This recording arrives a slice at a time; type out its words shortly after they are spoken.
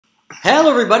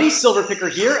Hello everybody, Silverpicker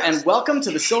here, and welcome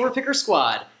to the Silverpicker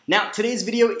Squad. Now, today's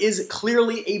video is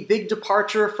clearly a big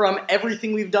departure from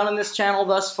everything we've done on this channel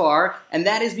thus far, and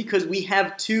that is because we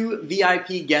have two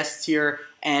VIP guests here,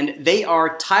 and they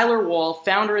are Tyler Wall,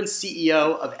 founder and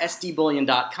CEO of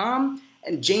SDBullion.com,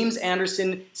 and James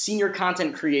Anderson, senior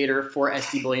content creator for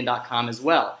SDBullion.com as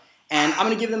well. And I'm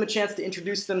going to give them a chance to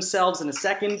introduce themselves in a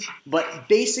second, but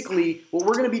basically what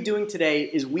we're going to be doing today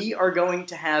is we are going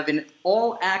to have an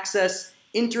all-access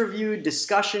interview,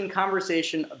 discussion,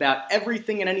 conversation about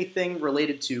everything and anything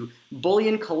related to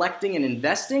bullion collecting and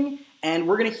investing, and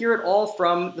we're going to hear it all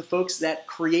from the folks that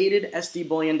created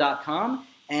SDBullion.com,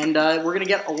 and we're going to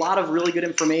get a lot of really good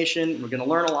information. We're going to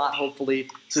learn a lot, hopefully,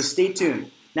 so stay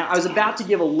tuned. Now, I was about to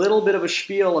give a little bit of a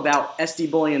spiel about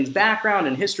SD Bullion's background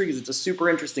and history because it's a super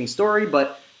interesting story,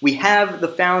 but we have the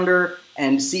founder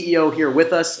and CEO here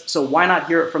with us, so why not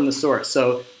hear it from the source?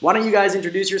 So why don't you guys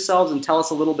introduce yourselves and tell us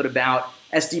a little bit about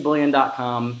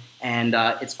SDBullion.com and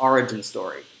its origin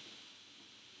story.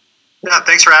 Yeah,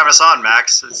 thanks for having us on,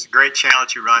 Max. It's a great channel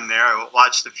that you run there. I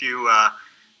watched a few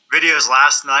videos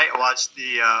last night. I watched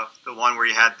the one where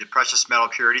you had the precious metal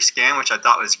purity scan, which I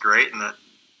thought was great, and the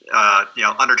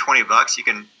under $20, you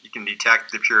can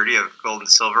detect the purity of gold and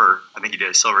silver. I think you did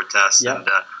a silver test, yep. And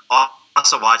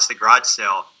also watched the garage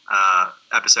sale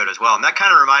episode as well. And that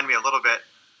kind of reminded me a little bit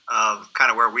of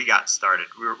kind of where we got started.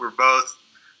 We're both,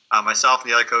 myself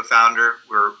and the other co-founder,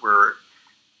 we're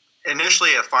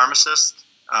initially a pharmacist.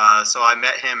 So I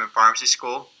met him in pharmacy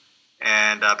school,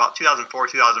 and about 2004,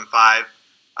 2005,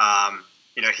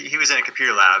 he was in a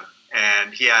computer lab,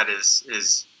 and he had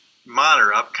his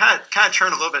monitor up, kind of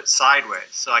turned a little bit sideways,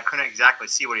 so I couldn't exactly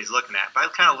see what he's looking at. But I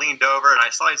kind of leaned over, and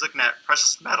I saw he's looking at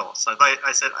precious metals. So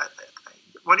I said,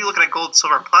 "What are you looking at gold,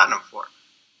 silver, and platinum for?"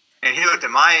 And he looked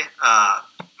at my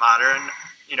monitor, and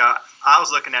I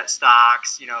was looking at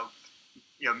stocks,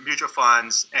 mutual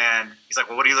funds, and he's like,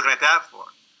 "Well, what are you looking at that for?"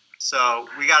 So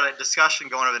we got a discussion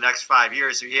going over the next 5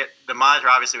 years. The monitor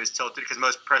obviously was tilted because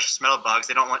most precious metal bugs,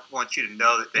 they don't want you to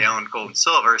know that they own gold and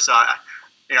silver. So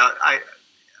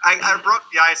I broke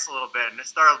the ice a little bit and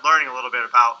started learning a little bit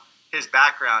about his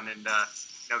background and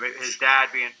his dad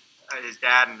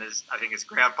and I think his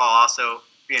grandpa also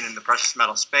being in the precious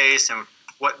metal space and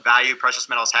what value precious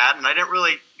metals had. And I didn't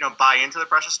really buy into the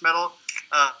precious metal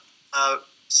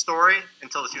story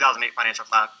until the 2008 financial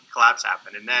collapse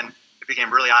happened. And then it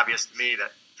became really obvious to me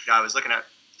that I was looking at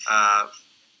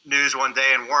news one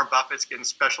day and Warren Buffett's getting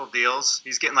special deals.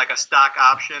 He's getting like a stock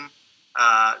option.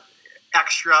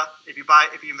 Extra, if you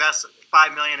invest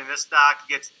 $5 million in this stock,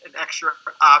 you get an extra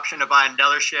option to buy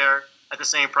another share at the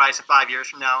same price in 5 years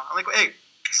from now. I'm like, hey,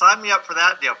 sign me up for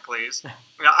that deal, please.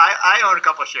 I own a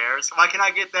couple of shares. Why can't I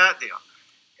get that deal?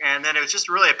 And then it was just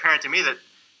really apparent to me that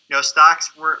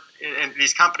stocks were in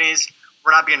these companies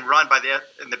were not being run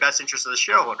in the best interest of the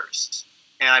shareholders.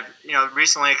 And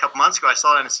recently, a couple months ago, I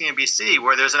saw it on CNBC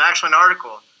where there's an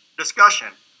article discussion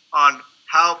on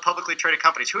how publicly traded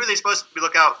companies, who are they supposed to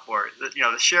look out for?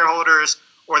 The shareholders,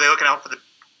 or are they looking out for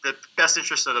the best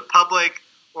interest of the public,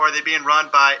 or are they being run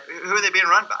by, who are they being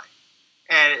run by?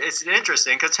 And it's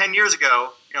interesting because 10 years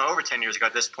ago, over 10 years ago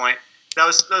at this point, that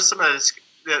was some of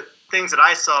the things that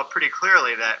I saw pretty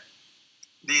clearly, that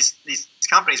these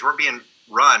companies weren't being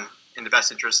run in the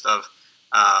best interest of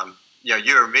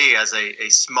you or me as a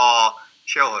small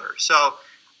shareholder. So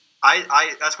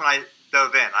that's when I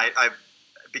dove in. I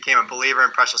became a believer in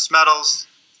precious metals,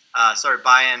 started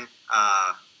buying,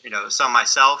 some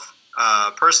myself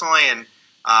personally, and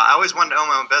I always wanted to own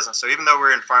my own business. So even though we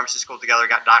were in pharmacy school together,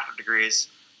 got doctorate degrees,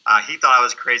 he thought I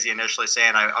was crazy initially,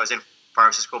 saying I was in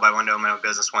pharmacy school, but I wanted to own my own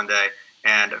business one day.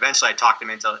 And eventually I talked him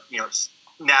into,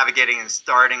 navigating and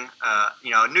starting,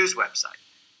 a news website.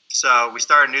 So we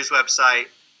started a news website.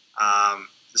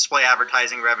 Display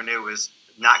advertising revenue was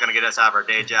not going to get us out of our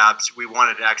day jobs. We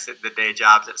wanted to exit the day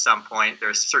jobs at some point.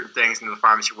 There's certain things in the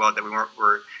pharmacy world that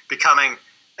were becoming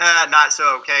not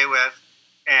so okay with.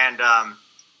 And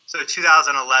so in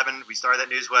 2011, we started that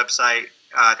news website.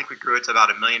 I think we grew it to about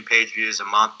 1 million page views a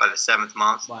month by the 7th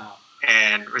month. Wow.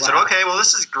 And we said, okay, well,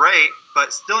 this is great,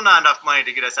 but still not enough money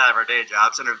to get us out of our day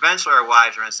jobs. And eventually our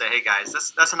wives are going to say, hey, guys,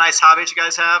 that's a nice hobby that you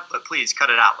guys have, but please cut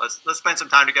it out. Let's spend some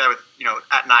time together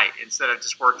at night instead of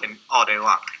just working all day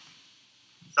long.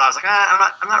 So I was like,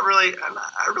 I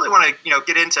really want to,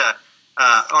 get into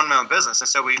owning my own business. And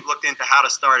so we looked into how to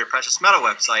start a precious metal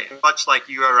website. And much like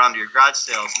you go around to your garage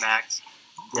sales, Max,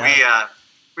 yeah.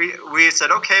 we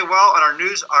said, okay, well, on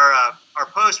our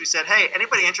post, we said, hey,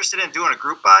 anybody interested in doing a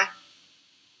group buy?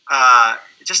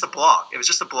 Just a blog. It was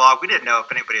just a blog. We didn't know if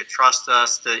anybody would trust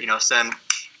us to, send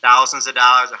thousands of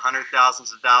dollars, hundred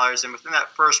thousands of dollars, and within that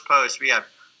first post, we had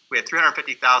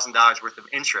 $350,000 worth of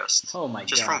interest. Oh my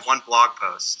just gosh. from one blog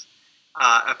post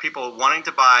of people wanting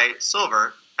to buy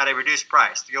silver at a reduced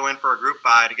price to go in for a group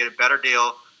buy to get a better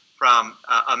deal from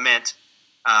a mint,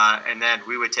 and then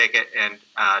we would take it and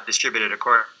distribute it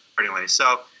accordingly.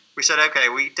 So we said, okay,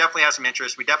 we definitely have some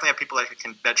interest. We definitely have people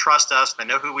that trust us, that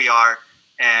know who we are,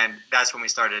 and that's when we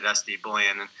started SD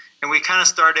Bullion. And we kind of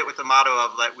started with the motto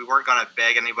of that we weren't going to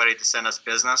beg anybody to send us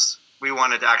business. We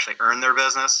wanted to actually earn their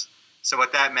business. So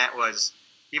what that meant was,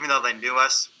 even though they knew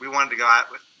us, we wanted to go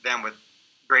out with them with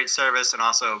great service and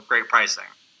also great pricing.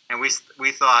 And we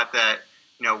thought that,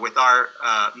 with our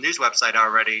news website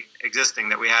already existing,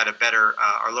 that we had a better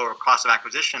or lower cost of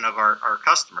acquisition of our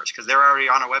customers, because they're already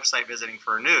on our website visiting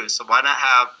for news. So why not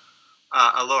have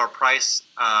a lower price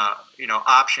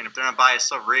option? If they're going to buy a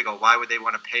Silver Eagle, why would they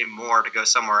want to pay more to go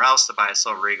somewhere else to buy a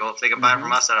Silver Eagle if they can buy it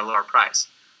from us at a lower price?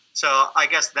 So I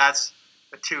guess that's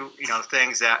the two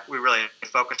things that we really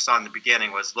focused on in the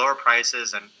beginning, was lower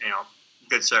prices and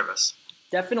good service.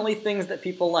 Definitely things that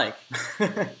people like.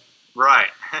 Right.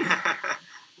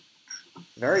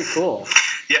 Very cool.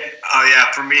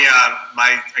 Yeah. For me,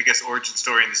 my origin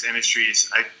story in this industry is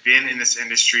I've been in this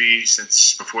industry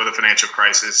since before the financial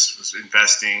crisis. Was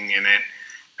investing in it,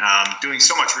 doing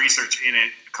so much research in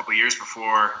it a couple of years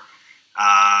before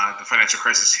the financial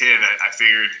crisis hit. I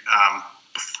figured,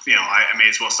 I may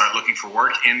as well start looking for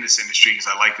work in this industry because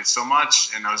I liked it so much.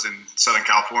 And I was in Southern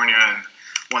California, and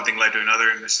one thing led to another,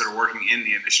 and I started working in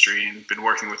the industry and been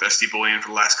working with SD Bullion for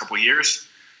the last couple of years.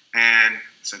 And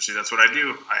essentially that's what I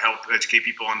do. I help educate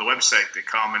people on the website. They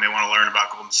come and they want to learn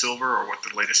about gold and silver or what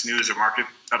the latest news or market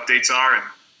updates are, and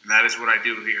that is what I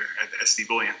do here at SD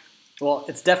Bullion. Well,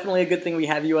 it's definitely a good thing we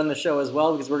have you on the show as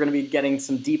well, because we're going to be getting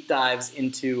some deep dives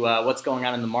into what's going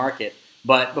on in the market.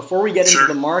 But before we get into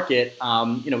the market,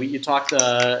 you talked,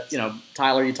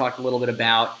 Tyler, you talked a little bit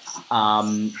about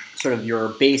sort of your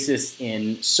basis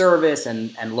in service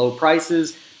and low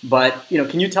prices. But,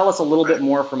 can you tell us a little bit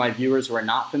more for my viewers who are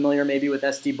not familiar maybe with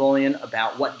SD Bullion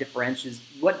about what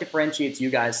differentiates you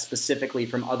guys specifically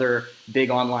from other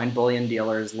big online bullion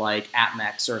dealers like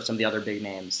APMEX or some of the other big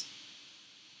names?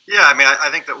 Yeah, I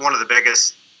think that one of the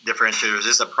biggest differentiators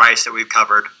is the price that we've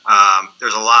covered.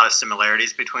 There's a lot of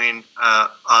similarities between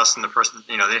us and the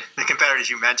competitors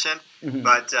you mentioned. Mm-hmm.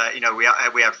 But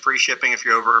we have free shipping if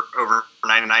you're over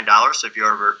 $99. So if you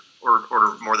order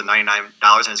more than $99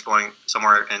 and it's going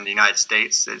somewhere in the United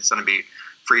States, it's going to be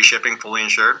free shipping, fully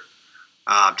insured.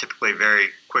 Typically very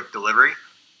quick delivery.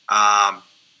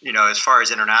 As far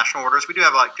as international orders, we do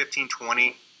have like 15,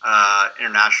 20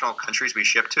 international countries we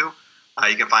ship to.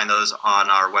 You can find those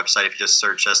on our website. If you just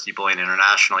search SD Bullion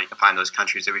International, you can find those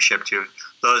countries that we ship to.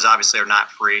 Those obviously are not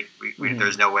free.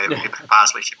 There's no way that we could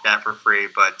possibly ship that for free.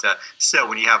 But still,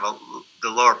 when you have the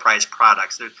lower price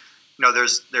products, we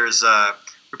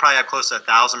probably have close to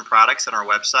 1,000 products on our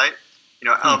website.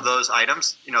 Of those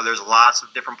items, there's lots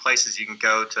of different places you can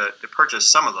go to purchase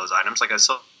some of those items. Like a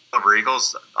Silver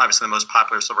Eagle's obviously the most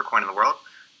popular silver coin in the world.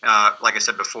 Like I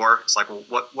said before, it's like,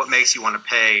 well, what makes you want to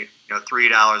pay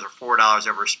 $3 or $4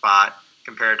 over spot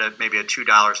compared to maybe a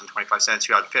 $2.25,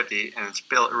 $2.50, and it's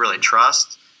built really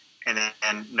trust and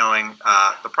knowing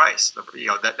the price.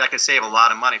 That could save a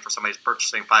lot of money for somebody who's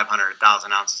purchasing 500,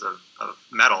 1,000 ounces of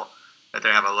metal, that they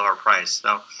have a lower price.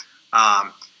 So,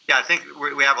 I think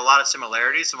we have a lot of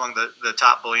similarities among the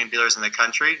top bullion dealers in the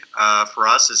country. For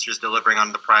us, it's just delivering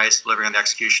on the price, delivering on the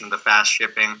execution, the fast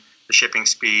shipping, the shipping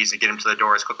speeds, and get them to the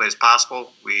door as quickly as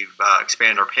possible. We've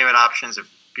expanded our payment options. If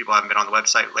people haven't been on the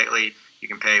website lately, you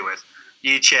can pay with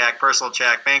e-check, personal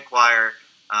check, bank wire.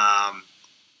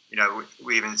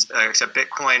 We even accept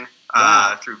Bitcoin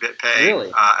through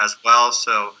BitPay as well.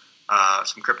 So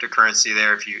some cryptocurrency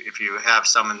there. If you have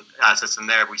some assets in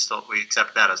there, we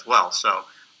accept that as well. So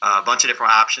a bunch of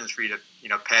different options for you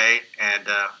to pay, and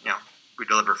we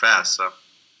deliver fast. So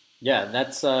yeah,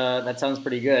 that sounds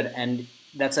pretty good. And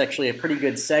that's actually a pretty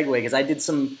good segue, because I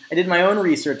did my own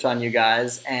research on you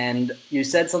guys, and you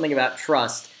said something about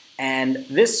trust, and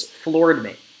this floored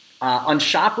me. On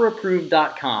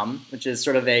shopperapproved.com, which is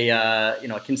sort of a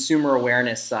consumer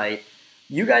awareness site,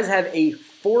 you guys have a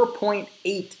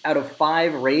 4.8 out of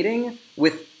 5 rating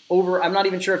with over, I'm not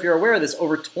even sure if you're aware of this,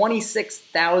 over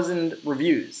 26,000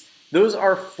 reviews. Those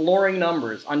are flooring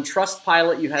numbers. On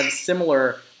Trustpilot, you have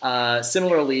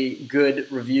similarly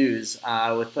good reviews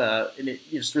with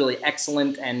just really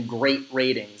excellent and great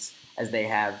ratings as they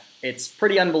have. It's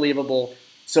pretty unbelievable.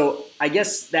 So I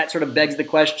guess that sort of begs the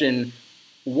question,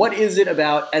 What is it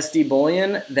about SD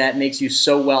Bullion that makes you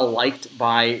so well liked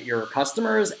by your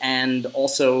customers and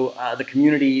also the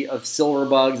community of silver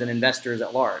bugs and investors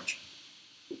at large?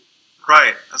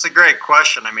 Right. That's a great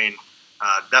question. I mean,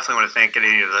 definitely want to thank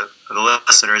any of the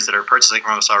listeners that are purchasing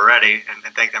from us already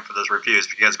and thank them for those reviews,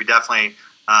 because we definitely,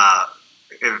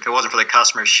 if it wasn't for the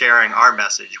customers sharing our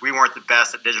message, we weren't the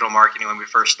best at digital marketing when we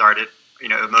first started. You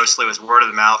know, mostly it was word of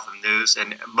the mouth and news,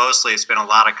 and mostly it's been a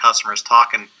lot of customers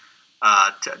talking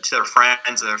to their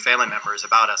friends and their family members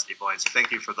about SD Bullion. So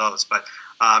thank you for those. But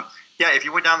yeah, if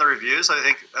you went down the reviews, I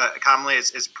think commonly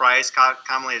it's price,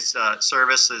 commonly it's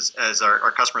service, as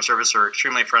our customer service are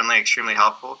extremely friendly, extremely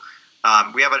helpful.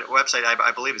 We have a website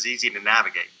I believe is easy to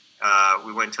navigate.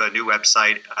 We went to a new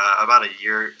website about a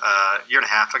year and a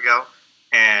half ago,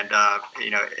 and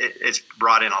it's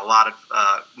brought in a lot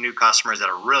of new customers that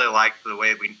are really like the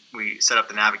way we set up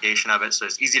the navigation of it. So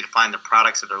it's easy to find the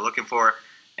products that they're looking for,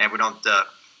 and we don't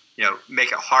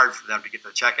make it hard for them to get to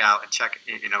the checkout and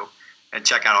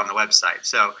check out on the website.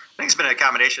 So I think it's been a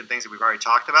combination of things that we've already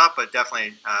talked about, but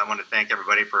definitely I want to thank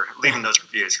everybody for leaving those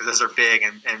reviews, because those are big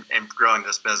and growing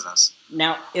this business.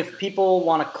 Now, if people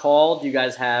want to call, do you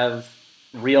guys have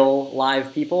real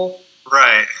live people?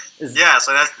 Right. Yeah,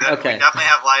 so okay. We definitely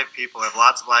have live people. We have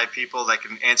lots of live people that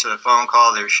can answer the phone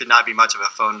call. There should not be much of a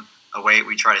phone wait.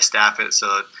 We try to staff it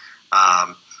so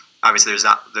obviously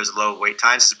there's low wait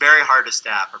times. It's very hard to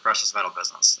staff a precious metal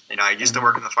business. I used to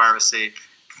work in the pharmacy.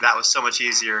 That was so much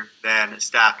easier than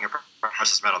staffing a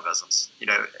precious metal business.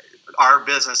 Our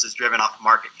business is driven off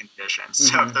market conditions.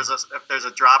 So if there's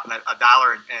a drop in a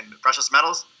dollar in precious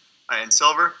metals, in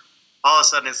silver, all of a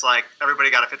sudden it's like everybody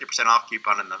got a 50% off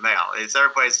coupon in the mail.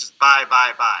 Everybody's just buy.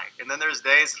 And then there's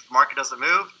days if the market doesn't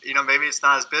move, maybe it's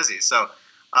not as busy. So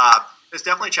it's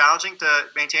definitely challenging to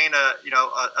maintain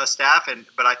a staff,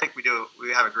 but I think we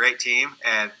have a great team,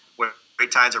 and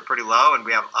wait times are pretty low, and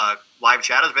we have live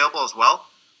chat available as well,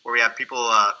 where we have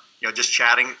people just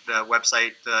chatting the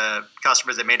website,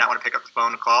 customers that may not want to pick up the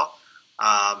phone to call.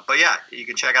 But yeah, you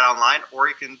can check it out online, or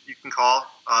you can call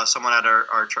someone at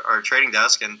our trading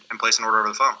desk and place an order over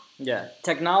the phone. Yeah,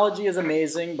 technology is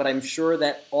amazing, but I'm sure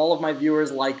that all of my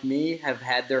viewers like me have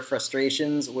had their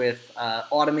frustrations with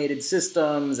automated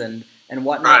systems and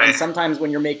whatnot. Right. And sometimes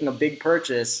when you're making a big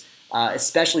purchase,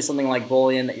 especially something like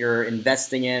bullion that you're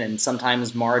investing in, and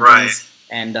sometimes margins, right.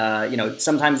 And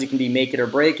sometimes it can be make it or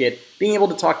break it. Being able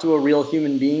to talk to a real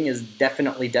human being is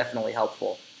definitely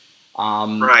helpful.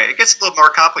 Right. It gets a little more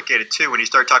complicated too when you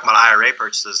start talking about IRA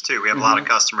purchases too. We have a lot of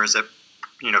customers that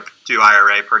do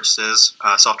IRA purchases,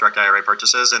 self-direct IRA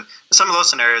purchases, and some of those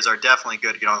scenarios are definitely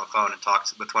good to get on the phone and talk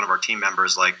with one of our team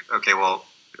members. Like, okay, well,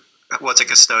 what's a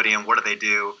custodian? What do they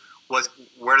do?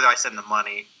 Where do I send the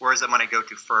money? Where does the money go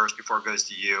to first before it goes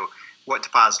to you? What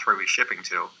depository are we shipping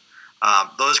to?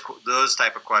 Those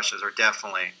type of questions are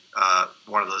definitely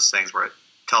one of those things where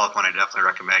telephone, I definitely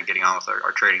recommend getting on with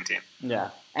our trading team.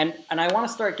 Yeah, and I want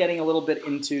to start getting a little bit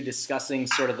into discussing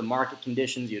sort of the market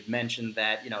conditions. You had mentioned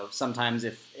that sometimes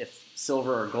if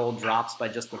silver or gold drops by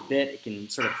just a bit, it can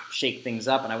sort of shake things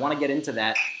up, and I want to get into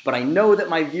that. But I know that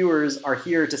my viewers are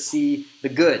here to see the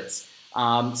goods.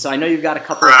 So I know you've got a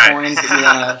couple of coins that you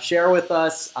want to share with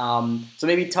us. So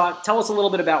maybe tell us a little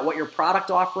bit about what your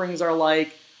product offerings are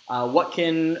like. What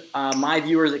can my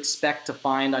viewers expect to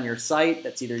find on your site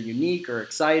that's either unique or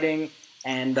exciting?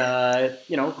 And,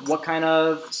 what kind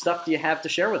of stuff do you have to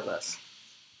share with us?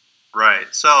 Right.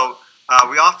 So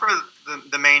we offer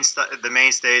the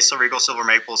mainstays, Silver Eagle, Silver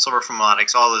Maple, Silver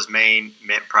Philharmonics, all those main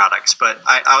mint products. But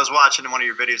I was watching one of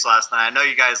your videos last night. I know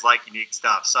you guys like unique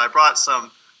stuff. So I brought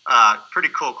some pretty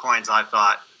cool coins, I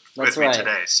thought, That's with right. me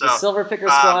today. So the Silver Picker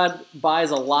Squad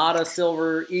buys a lot of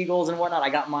Silver Eagles and whatnot. I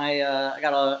got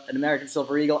an American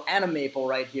Silver Eagle and a Maple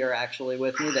right here actually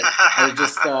with me that I was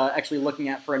just actually looking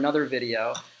at for another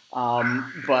video.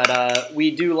 But we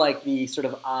do like the sort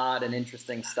of odd and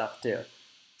interesting stuff too.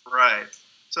 Right.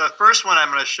 So the first one I'm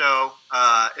going to show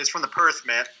is from the Perth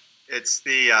Mint. It's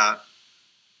the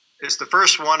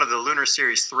first one of the Lunar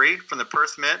Series 3 from the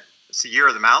Perth Mint. It's the Year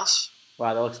of the Mouse.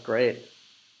 Wow, that looks great.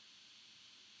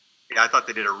 Yeah, I thought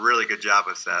they did a really good job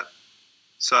with that.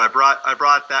 So I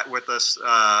brought that with us.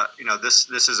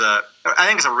 This is I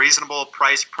think it's a reasonable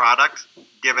price product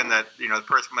given that the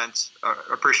Perth Mint's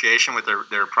appreciation with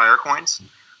their prior coins.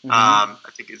 I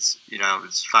think it's $5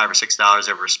 or $6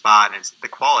 over spot, and the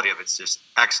quality of it's just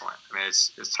excellent. I mean,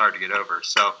 it's hard to get over.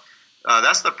 So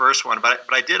that's the first one. But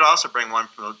I did also bring one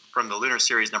from the Lunar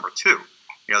Series number 2.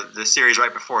 The series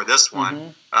right before this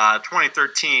one,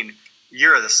 2013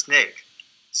 Year of the Snake.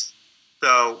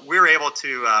 So we were able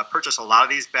to purchase a lot of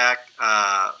these back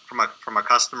from a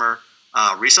customer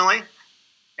recently,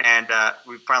 and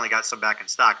we finally got some back in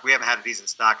stock. We haven't had these in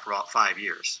stock for about 5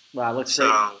 years. Wow, looks great.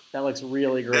 That looks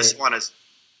really great.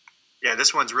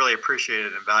 This one's really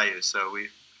appreciated in value, so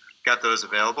we've got those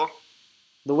available.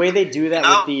 The way they do that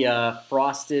with the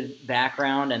frosted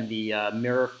background and the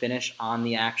mirror finish on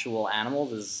the actual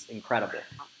animals is incredible.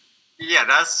 Yeah,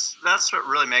 that's what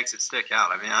really makes it stick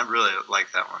out. I mean, I really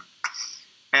like that one.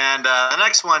 And the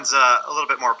next one's a little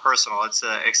bit more personal. It's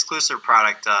an exclusive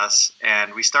product to us,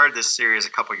 and we started this series a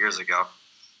couple years ago.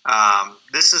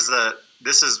 This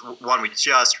is one we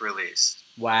just released.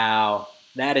 Wow,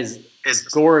 that is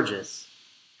gorgeous.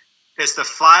 It's the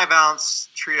 5-ounce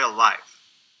Tree of Life.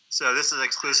 So this is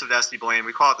exclusive to SD Bullion.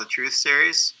 We call it the Truth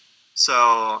Series.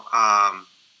 So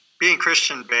being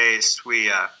Christian-based, we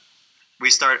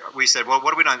said, well,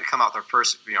 what are we going to come out with our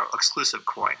first exclusive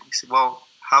coin? We said, well,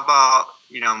 how about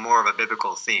more of a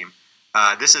biblical theme?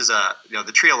 This is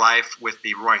the Tree of Life with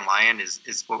the roaring lion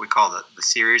is what we call the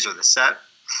series or the set,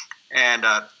 and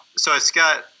so it's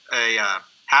got a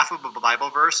half of a Bible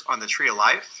verse on the Tree of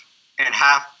Life and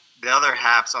the other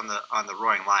half's on the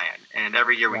roaring lion. And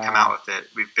every year we come out with it.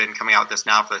 We've been coming out with this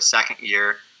now for the second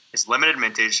year. It's limited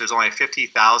mintage. There's only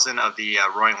 50,000 of the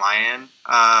roaring lion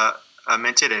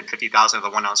minted and 50,000 of the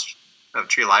 1 ounce of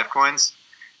Tree of Life coins.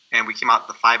 And we came out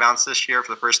with the 5 ounce this year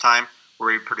for the first time,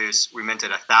 where we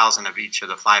minted 1,000 of each of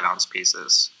the 5 ounce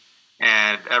pieces,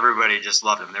 and everybody just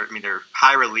loved them. They're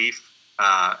high relief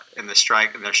in the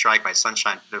strike, and they're struck by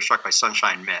sunshine. They're struck by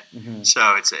sunshine mint,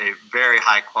 so it's a very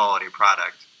high quality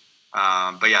product.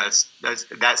 But yeah,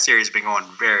 that series has been going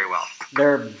very well.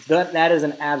 That is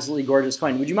an absolutely gorgeous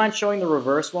coin. Would you mind showing the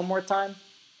reverse one more time?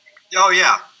 Oh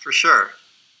yeah, for sure.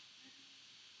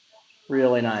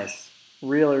 Really nice.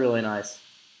 Really, really nice.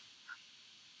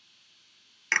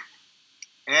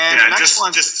 And yeah, just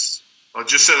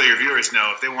so your viewers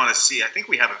know, if they want to see, I think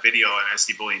we have a video on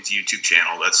SD Bullion's YouTube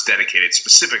channel that's dedicated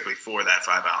specifically for that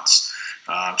 5 ounce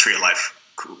Tree of Life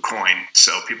coin,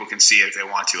 so people can see it if they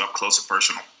want to, up close and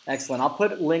personal. Excellent. I'll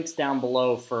put links down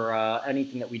below for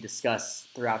anything that we discuss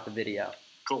throughout the video.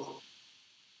 Cool.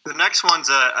 The next one's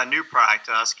a new product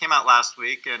to us. Came out last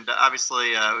week, and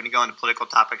obviously when you go into political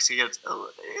topics, it gets a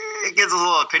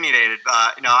little opinionated.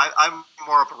 I'm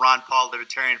more of a Ron Paul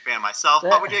libertarian fan myself,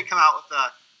 but we did come out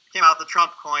with the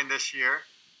Trump coin this year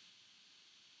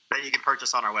that you can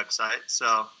purchase on our website.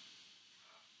 So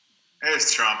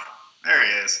there's Trump. There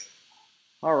he is.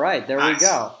 All right, there we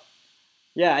go.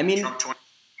 Yeah, I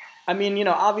mean,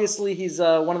 obviously he's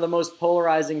one of the most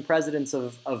polarizing presidents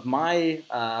of my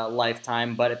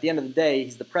lifetime, but at the end of the day,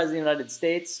 he's the president of the United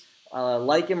States.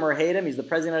 Like him or hate him, he's the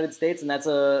president of the United States, and that's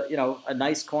a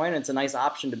nice coin, and it's a nice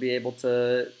option to be able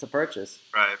to purchase.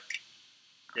 Right.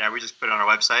 Yeah, we just put it on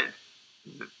our website.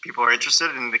 If people are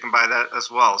interested, and they can buy that as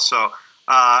well. So,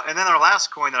 and then our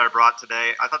last coin that I brought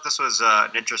today, I thought this was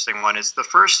an interesting one. It's the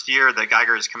first year that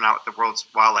Geiger is coming out with the World's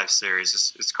Wildlife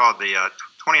Series. It's called the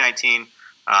 2019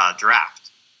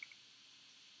 Draft.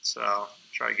 So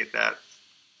try to get that.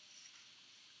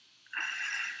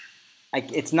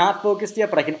 It's not focused yet,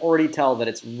 but I can already tell that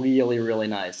it's really, really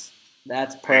nice.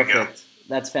 That's perfect.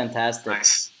 That's fantastic.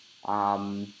 Nice.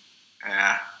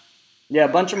 Yeah, a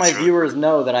bunch of my viewers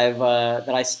know that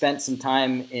I spent some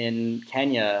time in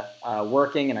Kenya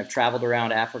working, and I've traveled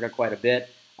around Africa quite a bit.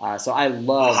 So I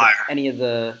love any of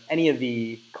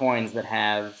the coins that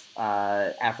have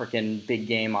African big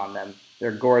game on them.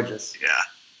 They're gorgeous. Yeah,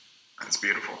 that's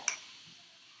beautiful.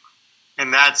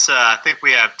 And that's I think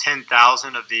we have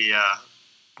 10,000 of the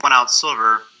 1 ounce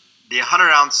silver. The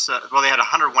 100 ounce, they had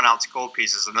 100 1 ounce gold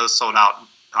pieces, and those sold out.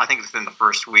 I think within the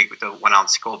first week, with the 1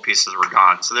 ounce gold pieces were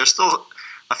gone. So there's still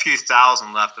a few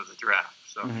thousand left of the draft.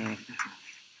 So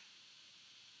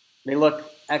they look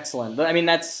excellent. But I mean,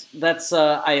 that's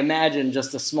I imagine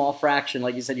just a small fraction.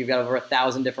 Like you said, you've got over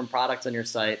 1,000 different products on your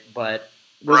site, but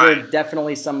those are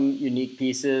definitely some unique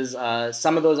pieces.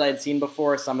 Some of those I had seen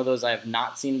before. Some of those I have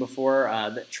not seen before.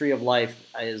 The Tree of Life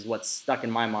is what's stuck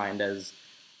in my mind as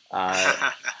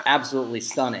absolutely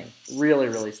stunning. Really,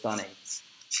 really stunning.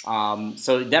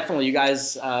 So definitely, you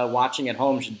guys watching at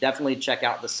home should definitely check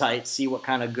out the site, see what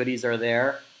kind of goodies are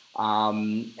there.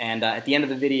 And at the end of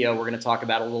the video, we're going to talk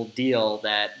about a little deal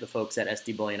that the folks at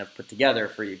SD Bullion have put together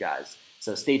for you guys.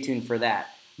 So stay tuned for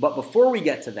that. But before we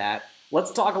get to that,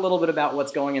 let's talk a little bit about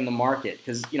what's going in the market.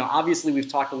 Because, obviously we've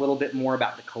talked a little bit more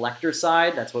about the collector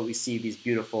side. That's what we see, these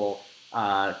beautiful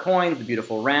coins, the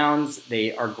beautiful rounds.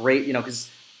 They are great, because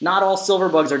not all silver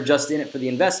bugs are just in it for the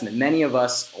investment. Many of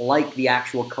us like the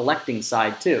actual collecting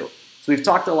side too. So we've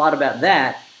talked a lot about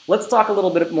that. Let's talk a little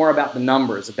bit more about the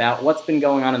numbers, about what's been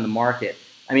going on in the market.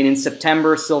 I mean, in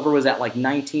September, silver was at like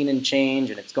 19 and change,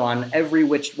 and it's gone every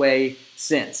which way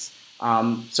since.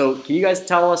 So can you guys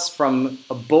tell us from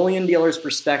a bullion dealer's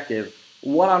perspective,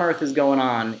 what on earth is going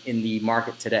on in the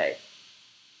market today?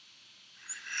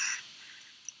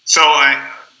 So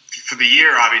for the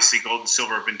year, obviously, gold and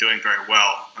silver have been doing very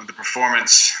well. The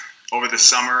performance over the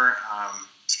summer,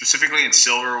 specifically in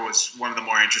silver, was one of the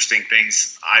more interesting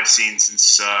things I've seen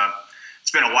since it's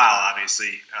been a while,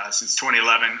 obviously. Since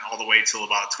 2011 all the way till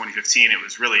about 2015, it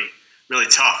was really, really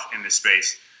tough in this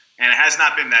space. And it has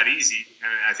not been that easy.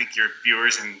 And I think your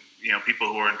viewers and people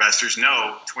who are investors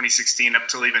know 2016 up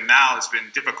till even now has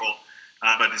been difficult,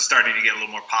 but it's starting to get a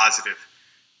little more positive.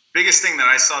 Biggest thing that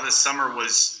I saw this summer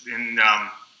was in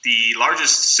the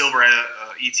largest silver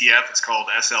ETF. It's called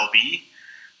SLB.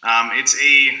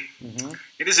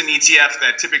 It is an ETF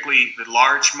that typically the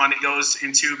large money goes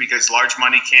into, because large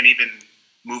money can't even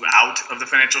move out of the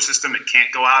financial system. It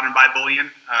can't go out and buy bullion,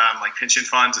 like pension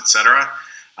funds, etc.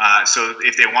 So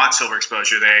if they want silver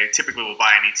exposure, they typically will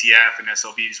buy an ETF, and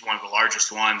SLB is one of the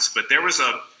largest ones. But there was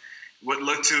what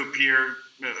looked to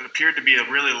appeared to be a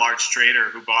really large trader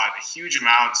who bought huge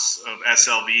amounts of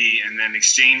SLV and then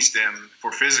exchanged them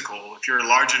for physical. If you're a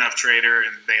large enough trader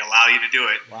and they allow you to do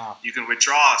it, wow, you can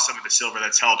withdraw some of the silver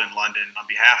that's held in London on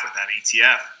behalf of that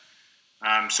ETF.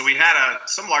 So we had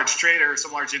some large trader,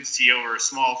 some large entity over a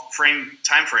small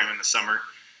time frame in the summer,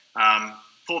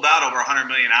 pulled out over 100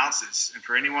 million ounces. And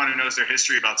for anyone who knows their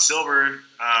history about silver,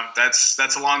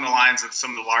 that's along the lines of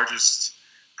some of the largest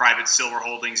private silver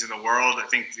holdings in the world. I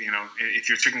think, if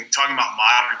you're talking about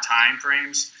modern time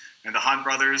frames, and the Hunt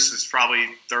brothers is probably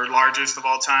third largest of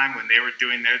all time when they were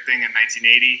doing their thing in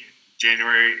 1980,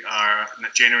 January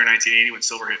 1980, when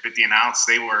silver hit 50 an ounce.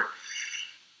 They were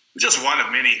just one of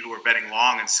many who were betting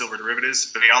long in silver derivatives,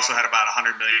 but they also had about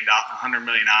 100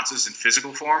 million ounces in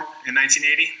physical form in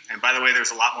 1980. And by the way,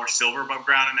 there's a lot more silver above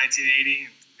ground in 1980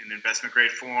 in investment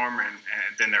grade form and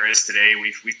than there is today.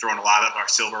 We've thrown a lot of our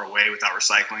silver away without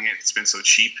recycling it. It's been so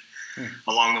cheap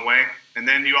along the way. And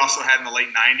then you also had in the late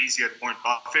 90s, you had Warren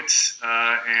Buffett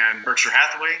and Berkshire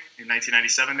Hathaway. In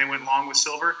 1997, they went long with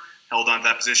silver, held on to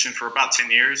that position for about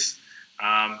 10 years.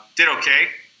 Did okay.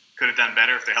 Could have done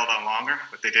better if they held on longer,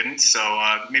 but they didn't. So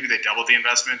maybe they doubled the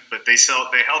investment, but they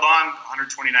held on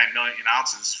 129 million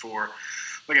ounces for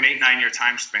like an 8-9 year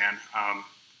time span.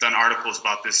 Done articles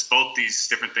about this, both these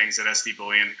different things at SD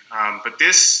Bullion. But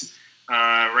this,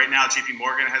 right now, JP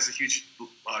Morgan has a huge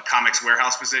COMEX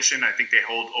warehouse position. I think they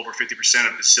hold over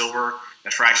 50% of the silver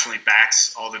that fractionally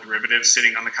backs all the derivatives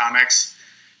sitting on the COMEX.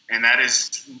 And that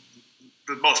is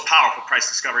the most powerful price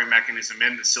discovery mechanism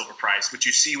in the silver price, which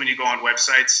you see when you go on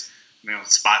websites,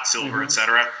 spot silver,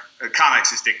 etc.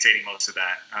 COMEX is dictating most of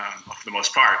that for the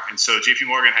most part. And so JP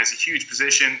Morgan has a huge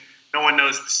position. No one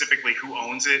knows specifically who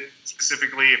owns it,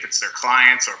 specifically if it's their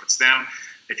clients or if it's them.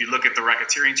 If you look at the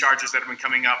racketeering charges that have been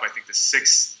coming up, I think the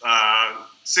sixth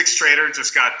trader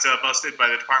just got busted by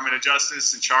the Department of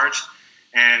Justice and charged.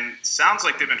 And sounds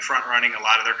like they've been front running a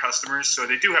lot of their customers. So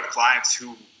they do have clients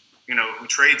who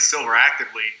trade silver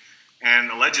actively, and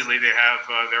allegedly they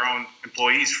have their own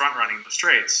employees front running those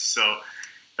trades. So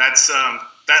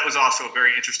that was also a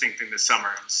very interesting thing this summer.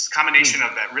 It's a combination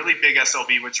of that really big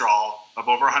SLV withdrawal of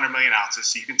over 100 million ounces.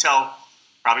 So you can tell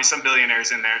probably some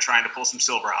billionaires in there trying to pull some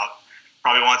silver out.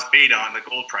 Probably wants beta on the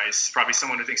gold price. Probably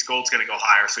someone who thinks gold's going to go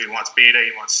higher. So he wants beta,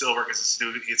 he wants silver because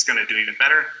it's going to do even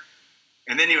better.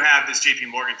 And then you have this JP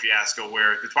Morgan fiasco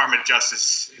where the Department of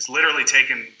Justice has literally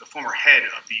taken the former head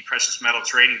of the precious metal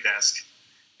trading desk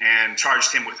and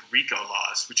charged him with RICO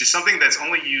laws, which is something that's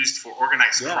only used for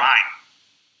organized crime.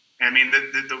 I mean,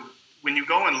 when you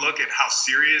go and look at how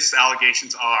serious the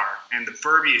allegations are and the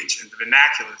verbiage and the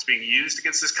vernacular that's being used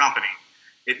against this company,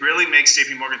 it really makes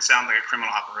JP Morgan sound like a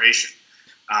criminal operation.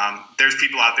 There's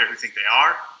people out there who think they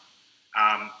are,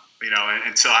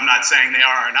 and so I'm not saying they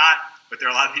are or not, but there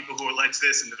are a lot of people who allege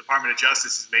this, and the Department of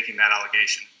Justice is making that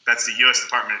allegation. That's the U.S.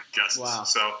 Department of Justice. Wow.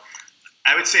 So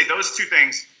I would say those two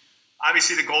things.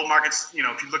 Obviously, the gold markets,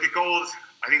 if you look at gold,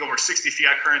 I think over 60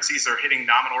 fiat currencies are hitting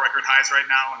nominal record highs right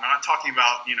now. And I'm not talking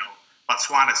about,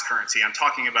 Botswana's currency. I'm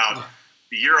talking about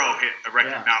the euro hit a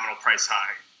record nominal price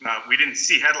high. We didn't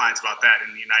see headlines about that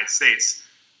in the United States.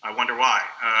 I wonder why.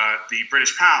 The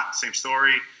British pound, same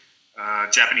story.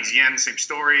 Japanese yen, same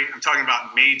story. I'm talking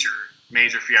about major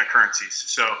fiat currencies.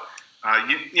 So,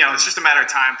 it's just a matter of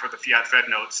time for the fiat Fed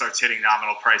note starts hitting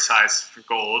nominal price highs for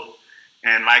gold.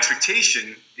 And my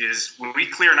expectation is when we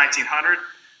clear 1900,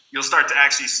 you'll start to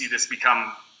actually see this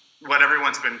become what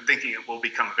everyone's been thinking it will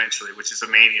become eventually, which is a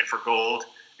mania for gold.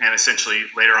 And essentially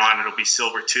later on, it'll be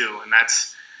silver too. And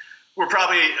we're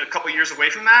probably a couple years away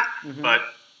from that. But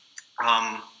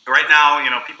Right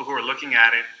now, people who are looking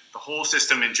at it, the whole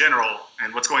system in general,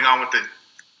 and what's going on with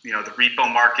the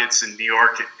repo markets in New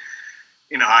York,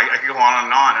 I could go on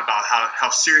and on about how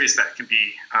serious that can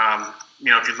be.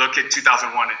 If you look at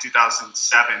 2001 and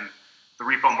 2007, the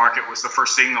repo market was the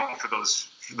first signal for those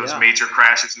major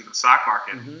crashes in the stock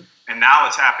market. And now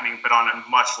it's happening, but on a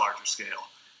much larger scale,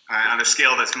 on a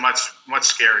scale that's much, much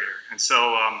scarier. And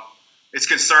so it's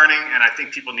concerning, and I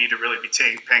think people need to really be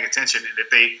paying attention. And if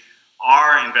they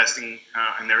are investing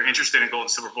and they're interested in gold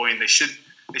and silver bullion, they should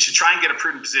try and get a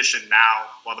prudent position now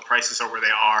while the prices are where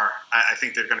they are. I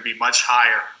think they're going to be much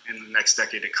higher in the next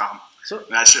decade to come. So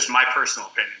and that's just my personal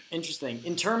opinion. Interesting.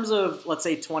 In terms of, let's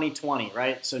say, 2020,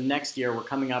 right? So next year, we're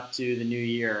coming up to the new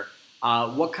year.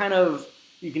 What kind of,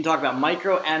 you can talk about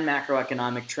micro and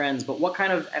macroeconomic trends, but what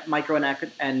kind of micro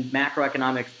and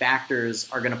macroeconomic factors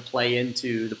are going to play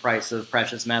into the price of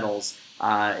precious metals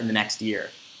in the next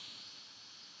year?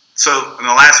 So in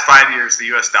the last 5 years, the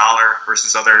U.S. dollar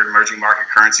versus other emerging market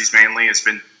currencies mainly has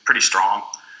been pretty strong.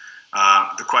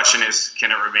 The question is,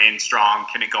 can it remain strong?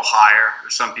 Can it go higher?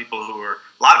 There's a lot of people who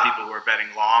are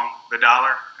betting long the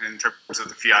dollar in terms of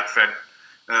the fiat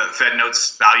Fed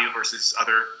notes value versus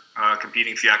other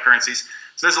competing fiat currencies.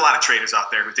 So there's a lot of traders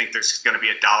out there who think there's going to be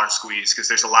a dollar squeeze because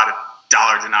there's a lot of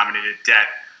dollar-denominated debt,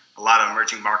 a lot of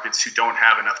emerging markets who don't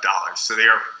have enough dollars. So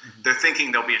they're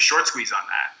thinking there'll be a short squeeze on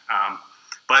that.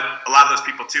 But a lot of those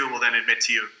people, too, will then admit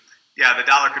to you, yeah, the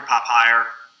dollar could pop higher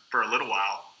for a little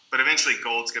while, but eventually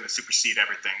gold's going to supersede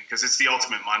everything because it's the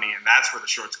ultimate money, and that's where the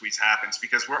short squeeze happens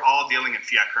because we're all dealing in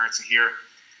fiat currency here,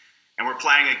 and we're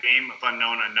playing a game of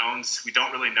unknown unknowns. We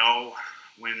don't really know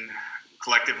when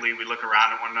collectively we look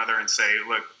around at one another and say,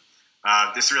 look,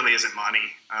 this really isn't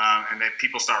money, and then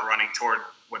people start running toward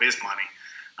what is money.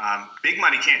 Big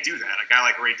money can't do that. A guy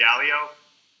like Ray Dalio,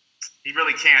 he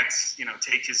really can't,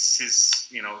 take his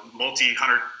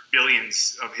multi-hundred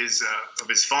billions of his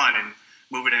fund and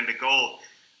move it into gold.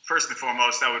 First and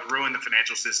foremost, that would ruin the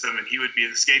financial system, and he would be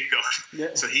the scapegoat.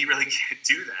 Yeah. So he really can't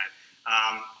do that.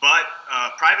 But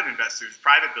private investors,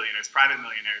 private billionaires, private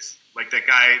millionaires, like that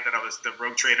guy the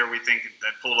rogue trader we think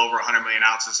that pulled over 100 million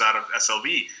ounces out of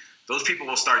SLV, those people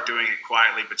will start doing it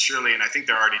quietly but surely, and I think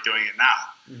they're already doing it now.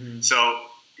 So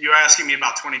you're asking me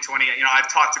about 2020. I've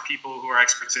talked to people who are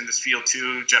experts in this field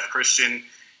too. Jeff Christian,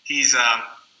 he's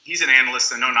an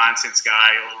analyst, a no-nonsense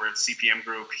guy over at CPM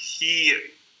Group.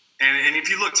 And if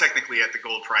you look technically at the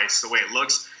gold price, the way it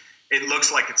looks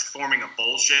like it's forming a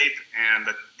bowl shape, and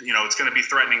it's going to be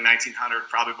threatening 1900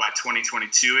 probably by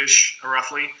 2022-ish,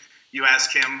 roughly. You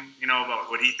ask him, about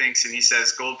what he thinks, and he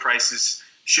says gold prices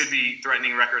should be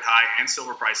threatening record high, and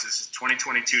silver prices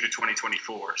 2022 to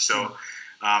 2024. So.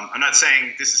 I'm not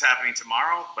saying this is happening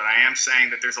tomorrow, but I am saying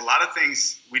that there's a lot of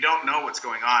things we don't know what's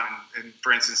going on. And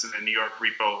for instance, in the New York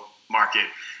repo market,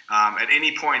 at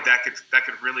any point that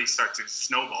could really start to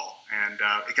snowball, and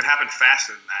it could happen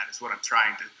faster than that. Is what I'm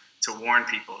trying to warn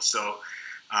people. So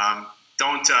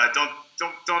don't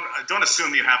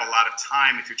assume you have a lot of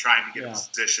time if you're trying to get a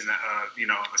position,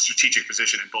 a strategic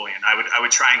position in bullion. I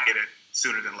would try and get it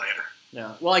sooner than later.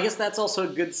 Yeah, well, I guess that's also a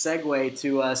good segue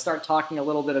to start talking a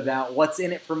little bit about what's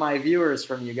in it for my viewers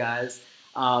from you guys.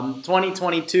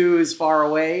 2022 is far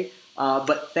away,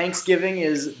 but Thanksgiving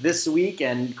is this week,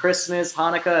 and Christmas,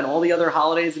 Hanukkah, and all the other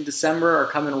holidays in December are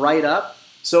coming right up.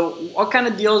 So what kind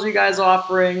of deals are you guys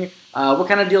offering? What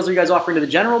kind of deals are you guys offering to the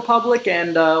general public,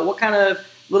 and what kind of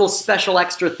little special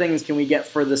extra things can we get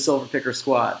for the Silver Picker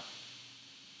Squad?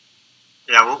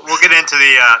 Yeah, we'll get into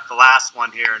the last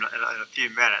one here in a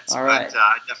few minutes. All right.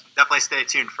 But definitely stay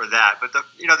tuned for that. But the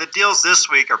deals this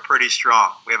week are pretty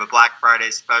strong. We have a Black Friday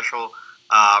special,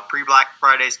 pre-Black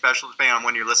Friday special, depending on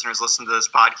when your listeners listen to this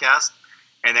podcast,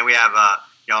 and then we have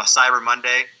Cyber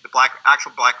Monday,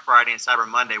 actual Black Friday and Cyber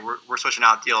Monday. We're switching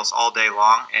out deals all day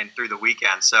long and through the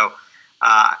weekend. So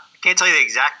I can't tell you the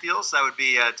exact deals. That would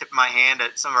be a tip of my hand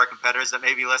at some of our competitors that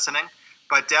may be listening.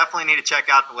 But definitely need to check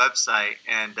out the website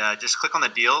and just click on the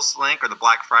deals link or the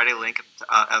Black Friday link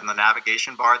on the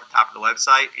navigation bar at the top of the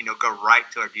website, and you'll go right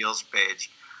to our deals page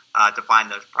to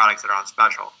find those products that are on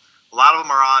special. A lot of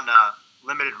them are on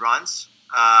limited runs,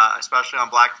 especially on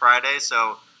Black Friday.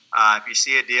 So if you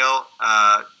see a deal,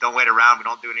 don't wait around. We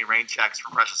don't do any rain checks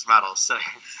for precious metals. So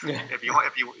if you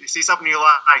see something you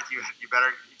like, you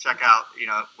better check out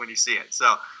when you see it.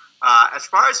 So as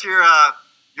far as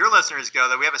your listeners go,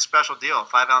 that we have a special deal, a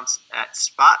 5-ounce at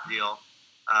spot deal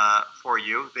for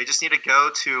you. They just need to go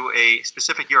to a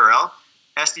specific URL,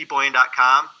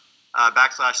 sdbullion.com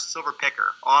 /silverpicker,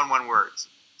 all in one word.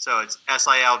 So it's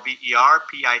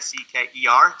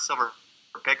SILVERPICKER, silver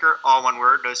picker, all one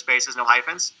word, no spaces, no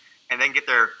hyphens, and then get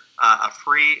their a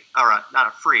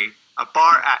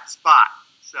bar at spot.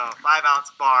 So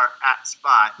 5-ounce bar at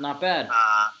spot. Not bad.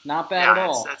 Not bad at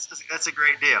all. That's a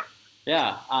great deal.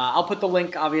 Yeah, I'll put the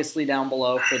link obviously down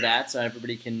below for that, so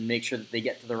everybody can make sure that they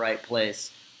get to the right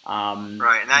place.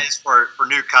 Right, and that is for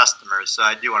new customers. So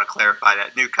I do want to clarify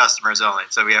that new customers only.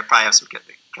 So we probably have some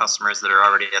customers that are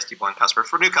already SD Bullion customers.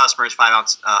 For new customers,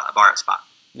 5-ounce bar at spot.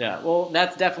 Yeah, well,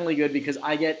 that's definitely good because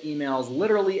I get emails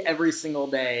literally every single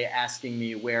day asking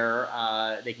me where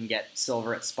they can get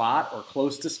silver at spot or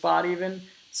close to spot even.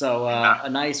 So a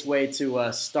nice way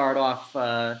to start off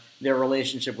their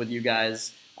relationship with you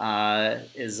guys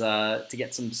is to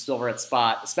get some silver at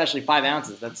spot, especially 5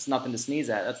 ounces. That's nothing to sneeze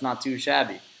at. That's not too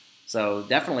shabby. So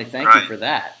definitely thank you for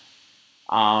that.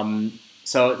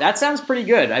 So that sounds pretty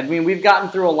good. I mean, we've gotten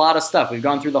through a lot of stuff. We've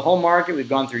gone through the whole market. We've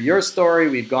gone through your story.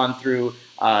 We've gone through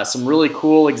some really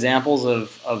cool examples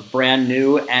of brand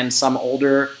new and some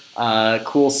older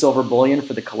cool silver bullion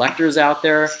for the collectors out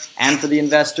there and for the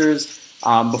investors.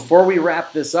 Before we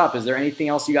wrap this up, is there anything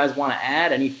else you guys want to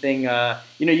add? Anything,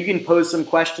 you can pose some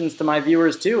questions to my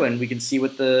viewers too, and we can see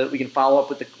what we can follow up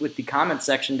with the comment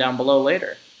section down below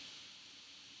later.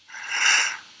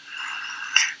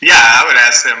 Yeah, I would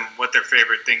ask them what their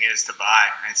favorite thing is to buy.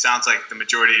 It sounds like the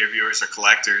majority of your viewers are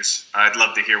collectors. I'd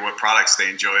love to hear what products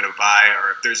they enjoy to buy,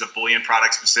 or if there's a bullion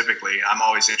product specifically. I'm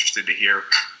always interested to hear,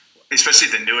 especially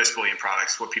the newest bullion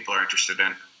products, what people are interested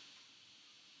in.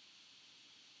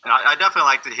 And I definitely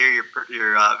like to hear your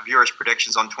viewers'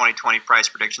 predictions on 2020 price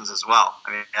predictions as well.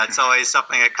 I mean, that's always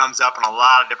something that comes up in a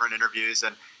lot of different interviews.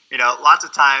 And, lots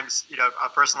of times, a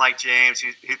person like James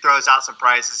who throws out some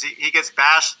prices, he gets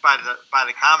bashed by the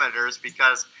commenters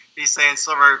because he's saying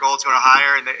silver or gold's going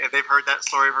higher, and they've heard that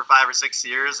story for 5 or 6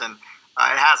 years, and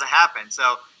it hasn't happened.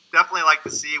 So definitely like to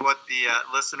see what the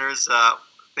listeners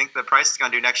think the price is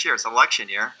going to do next year. It's election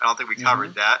year. I don't think we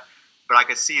covered that, but I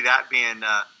could see that being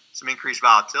some increased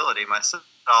volatility myself.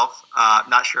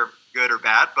 Not sure good or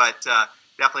bad, but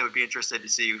definitely would be interested to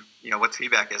see what the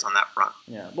feedback is on that front.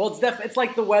 Yeah, well, it's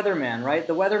like the weatherman, right?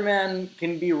 The weatherman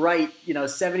can be right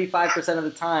 75% of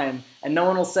the time, and no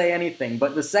one will say anything.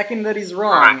 But the second that he's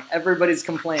wrong, everybody's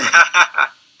complaining.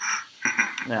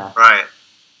 Yeah, right.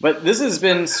 But this has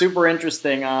been super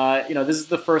interesting. This is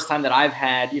the first time that I've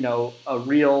had, a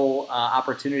real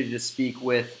opportunity to speak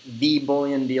with the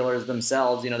bullion dealers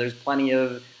themselves. There's plenty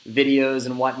of videos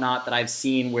and whatnot that I've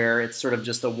seen where it's sort of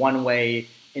just a one-way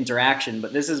interaction,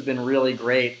 but this has been really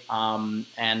great. I'd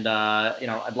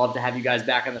love to have you guys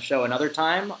back on the show another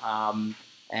time.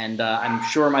 And I'm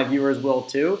sure my viewers will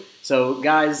too. So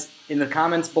guys, in the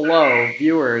comments below,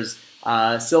 viewers,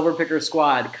 Silver Picker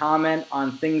Squad, comment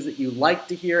on things that you like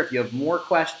to hear. If you have more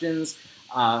questions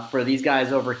for these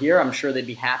guys over here, I'm sure they'd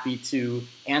be happy to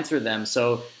answer them.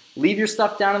 So leave your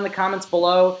stuff down in the comments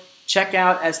below. Check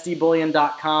out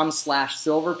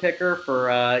sdbullion.com/silverpicker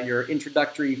for your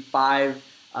introductory 5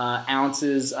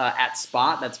 ounces at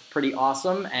spot. That's pretty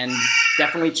awesome. And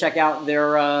definitely check out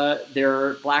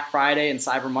their Black Friday and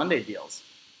Cyber Monday deals.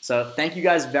 So thank you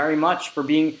guys very much for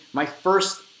being my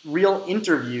first real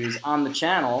interviews on the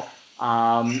channel.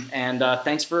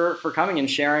 Thanks for coming and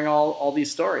sharing all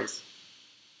these stories.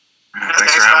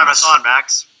 Thanks for having us on,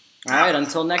 Max. All right,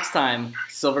 until next time,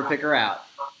 Silver Picker out.